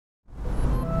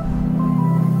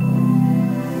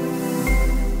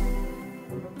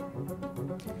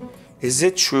Is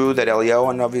it true that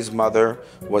Eliyahu Hanavi's mother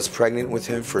was pregnant with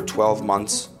him for 12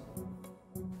 months?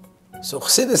 So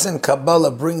Chassidus and Kabbalah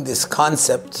bring this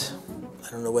concept. I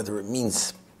don't know whether it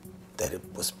means that it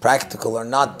was practical or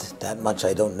not, that much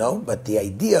I don't know, but the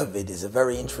idea of it is a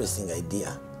very interesting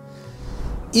idea.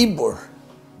 Ibur,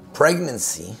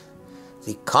 pregnancy,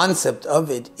 the concept of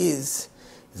it is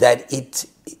that it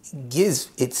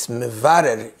gives, it's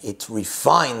mevarer, it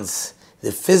refines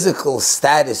the physical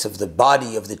status of the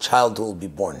body of the child who will be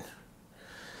born.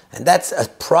 And that's a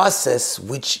process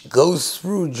which goes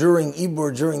through during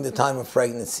Ibur, during the time of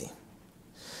pregnancy,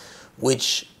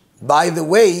 which, by the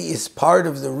way, is part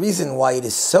of the reason why it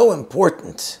is so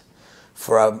important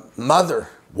for a mother,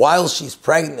 while she's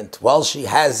pregnant, while she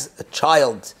has a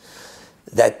child,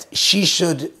 that she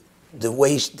should, the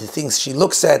things she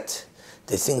looks at,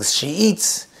 the things she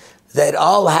eats, that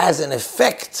all has an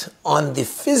effect on the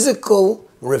physical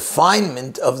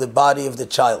refinement of the body of the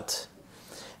child.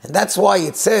 And that's why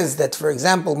it says that, for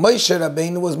example, Moshe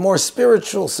Rabbeinu was more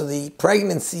spiritual, so the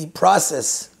pregnancy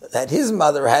process that his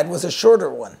mother had was a shorter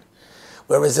one.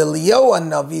 Whereas Eliyahu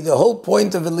Hanavi, the whole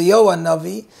point of Eliyahu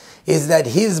Hanavi is that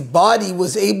his body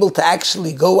was able to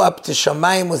actually go up to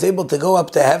Shamayim, was able to go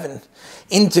up to heaven,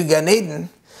 into Gan Eden.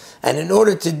 And in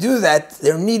order to do that,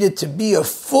 there needed to be a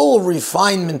full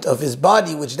refinement of his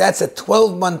body, which that's a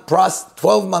 12-month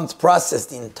process,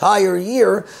 the entire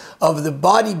year of the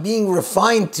body being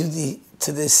refined to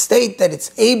the state that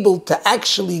it's able to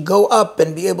actually go up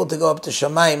and be able to go up to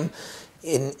Shamayim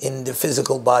in the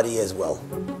physical body as well.